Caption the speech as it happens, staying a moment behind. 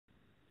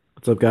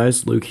What's up,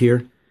 guys? Luke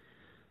here.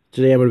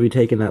 Today I'm going to be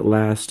taking that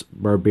last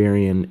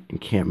barbarian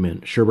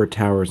encampment, Sherbet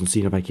Towers, and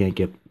seeing if I can't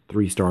get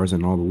 3 stars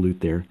and all the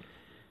loot there.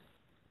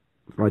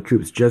 My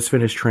troops just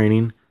finished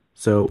training,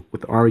 so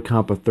with the army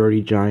comp of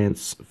 30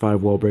 giants,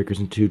 5 wall breakers,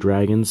 and 2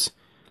 dragons.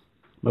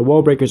 My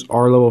wall breakers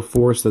are level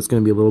 4, so that's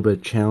going to be a little bit of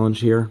a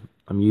challenge here.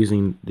 I'm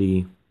using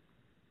the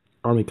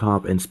army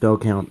comp and spell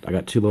count. I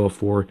got 2 level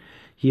 4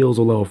 heals,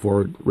 a level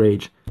 4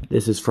 rage.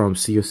 This is from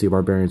COC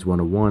Barbarians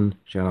 101.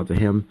 Shout out to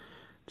him.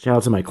 Shout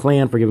out to my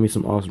clan for giving me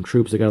some awesome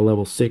troops. I got a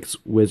level 6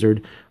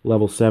 wizard,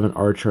 level 7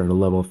 archer, and a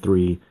level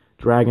 3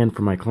 dragon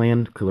from my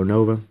clan, Killer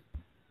Nova.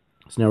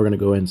 So now we're going to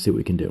go ahead and see what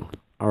we can do.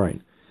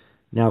 Alright,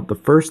 now the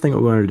first thing we're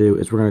going to do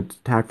is we're going to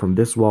attack from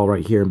this wall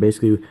right here. And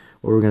basically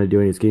what we're going to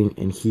do is getting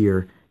in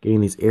here,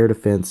 getting these air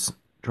defense,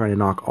 trying to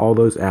knock all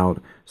those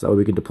out so that way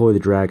we can deploy the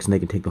drags and they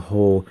can take the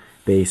whole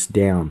base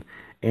down.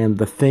 And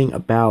the thing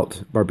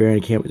about Barbarian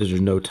encampment is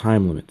there's no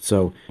time limit.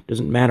 So it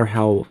doesn't matter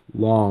how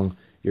long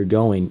you're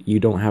going, you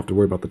don't have to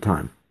worry about the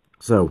time.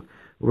 So what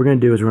we're going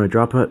to do is we're going to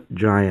drop a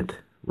giant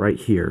right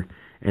here,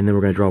 and then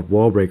we're going to drop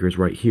wall breakers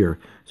right here.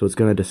 So it's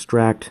going to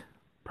distract.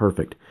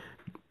 Perfect.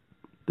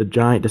 The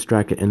giant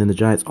distracted, and then the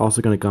giant's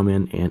also going to come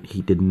in, and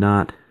he did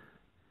not.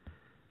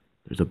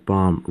 There's a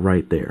bomb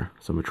right there.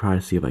 So I'm going to try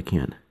to see if I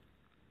can.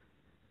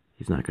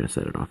 He's not going to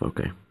set it off.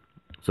 Okay.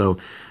 So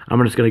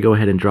I'm just going to go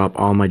ahead and drop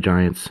all my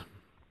giants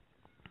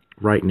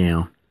right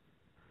now.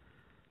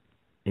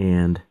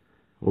 And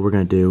what we're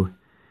going to do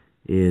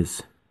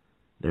is,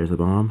 there's the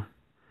bomb.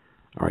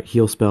 Alright,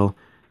 heal spell.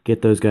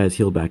 Get those guys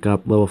healed back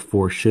up. Level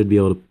 4 should be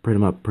able to print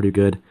them up pretty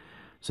good.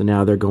 So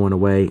now they're going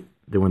away,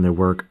 doing their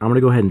work. I'm going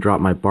to go ahead and drop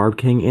my Barb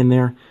King in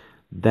there.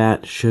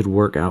 That should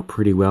work out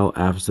pretty well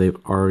after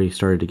they've already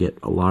started to get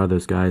a lot of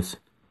those guys.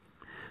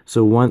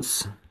 So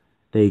once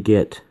they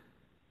get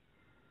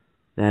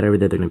that over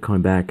there, they're going to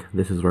come back.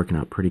 This is working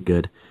out pretty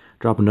good.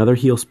 Drop another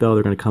heal spell.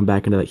 They're going to come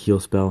back into that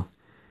heal spell.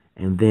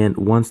 And then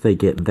once they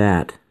get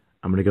that,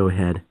 I'm going to go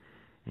ahead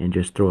and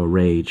just throw a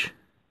rage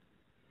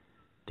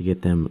to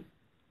get them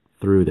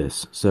through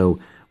this. So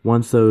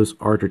once those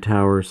archer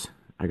towers,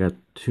 I got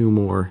 2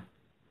 more.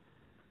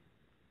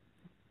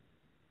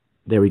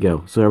 There we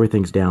go. So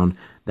everything's down.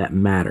 That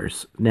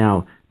matters.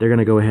 Now they're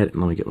gonna go ahead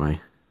and let me get my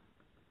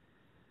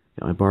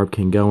Barb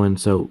King going.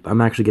 So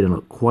I'm actually getting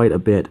quite a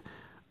bit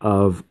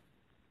of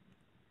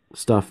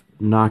stuff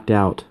knocked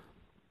out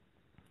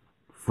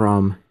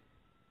from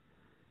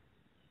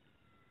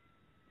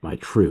my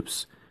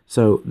troops.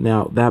 So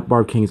now that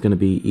Barb King is going to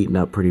be eaten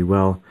up pretty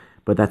well,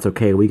 but that's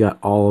okay. We got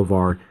all of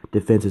our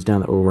defenses down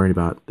that we're worried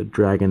about. The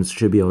dragons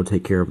should be able to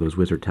take care of those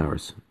wizard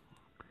towers.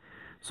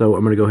 So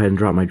I'm going to go ahead and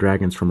drop my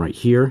dragons from right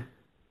here.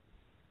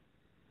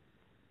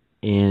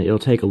 And it'll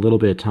take a little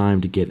bit of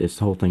time to get this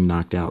whole thing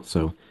knocked out,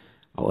 so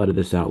I'll edit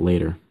this out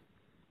later.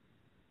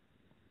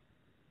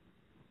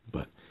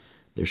 But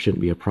there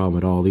shouldn't be a problem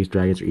at all. These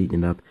dragons are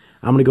eating it up.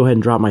 I'm going to go ahead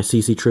and drop my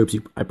CC troops.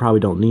 I probably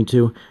don't need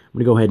to. I'm going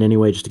to go ahead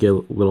anyway just to get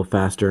a little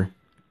faster.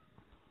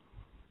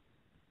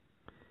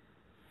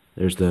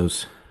 There's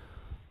those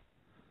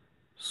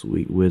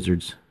sweet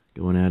wizards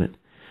going at it.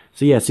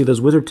 So yeah, see,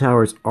 those wizard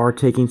towers are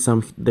taking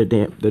some. The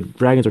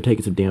dragons are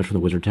taking some damage from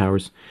the wizard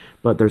towers,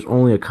 but there's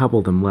only a couple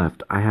of them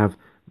left. Wow,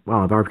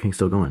 my Barb King's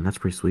still going. That's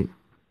pretty sweet.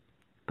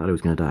 Thought he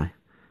was gonna die,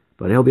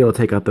 but he'll be able to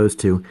take out those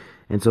 2.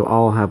 And so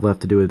all I'll have left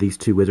to do with these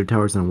 2 wizard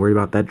towers, and I'm worried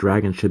about that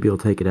dragon should be able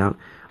to take it out.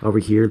 Over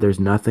here, there's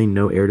nothing,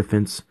 no air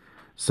defense.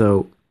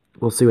 So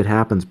we'll see what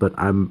happens. But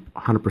I'm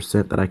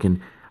 100% that I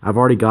can. I've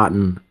already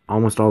gotten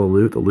almost all the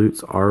loot. The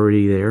loot's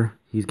already there.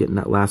 He's getting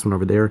that last one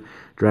over there.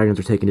 Dragons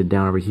are taking it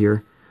down over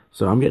here.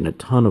 So I'm getting a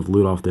ton of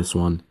loot off this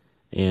one.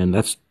 And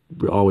that's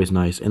always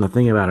nice. And the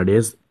thing about it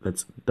is,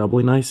 that's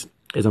doubly nice,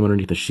 is I'm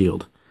underneath the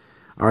shield.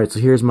 Alright,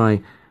 so here's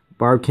my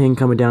Barb King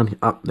coming down.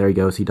 Oh, there he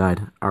goes. He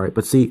died. Alright,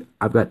 but see,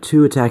 I've got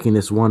 2 attacking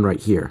this one right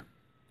here.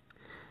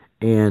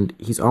 And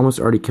he's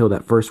almost already killed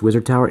that first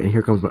wizard tower. And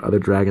here comes my other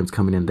dragons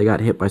coming in. They got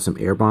hit by some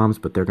air bombs,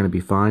 but they're going to be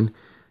fine.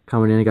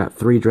 Coming in, I got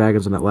 3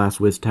 dragons on that last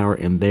Wiz Tower,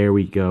 and there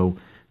we go,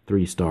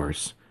 3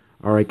 stars.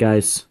 Alright,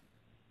 guys.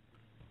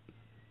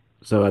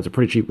 So that's a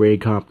pretty cheap raid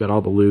comp, got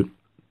all the loot,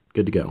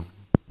 good to go.